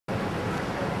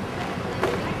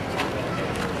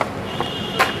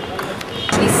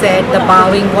said, the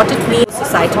bowing, what it means to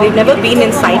society. We've never been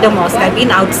inside a mosque. I've been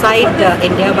outside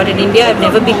India, but in India I've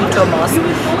never been to a mosque.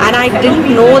 And I didn't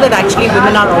know that actually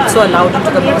women are also allowed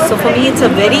into the mosque. So for me it's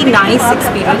a very nice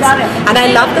experience. And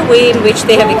I love the way in which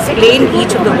they have explained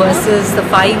each of the verses, the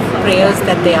 5 prayers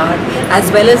that they are, as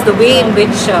well as the way in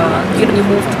which you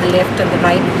move to the left and the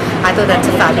right. I thought that's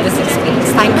a fabulous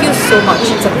experience. Thank you so much.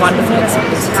 It's a wonderful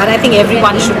experience. And I think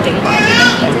everyone should take part.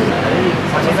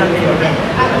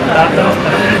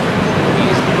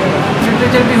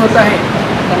 Literature भी होता है,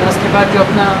 नमाज के बाद जो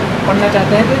अपना पढ़ना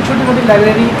चाहते हैं तो छोटी मोटी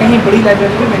लाइब्रेरी, कहीं बड़ी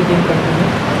लाइब्रेरी भी मेंटेन करते हैं।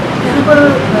 यहाँ पर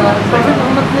प्रॉफेट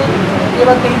मोहम्मद ने ये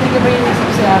बात कही थी कि भाई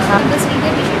सबसे आसान This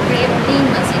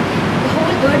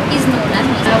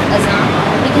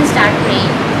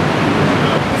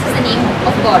is the name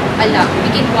of God, Allah. We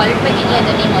can call it by any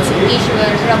other name also.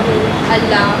 Ishwar, Prabhu,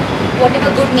 Allah, whatever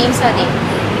good names are there,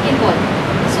 we can call it.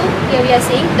 So here we are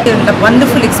saying The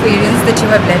wonderful experience that you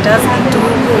have led us into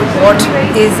what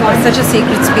is such a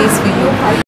sacred space for you.